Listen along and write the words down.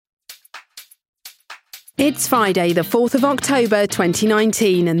It's Friday, the 4th of October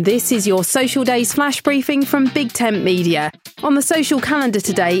 2019, and this is your Social Days flash briefing from Big Tent Media. On the social calendar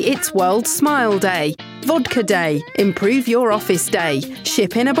today, it's World Smile Day, Vodka Day, Improve Your Office Day,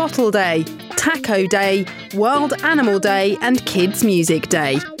 Ship in a Bottle Day, Taco Day, World Animal Day, and Kids Music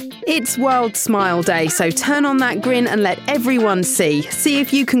Day. It's World Smile Day, so turn on that grin and let everyone see. See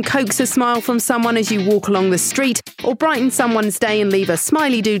if you can coax a smile from someone as you walk along the street, or brighten someone's day and leave a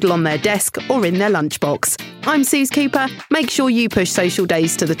smiley doodle on their desk or in their lunchbox. I'm Suze Cooper. Make sure you push Social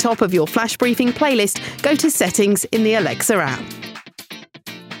Days to the top of your flash briefing playlist. Go to Settings in the Alexa app.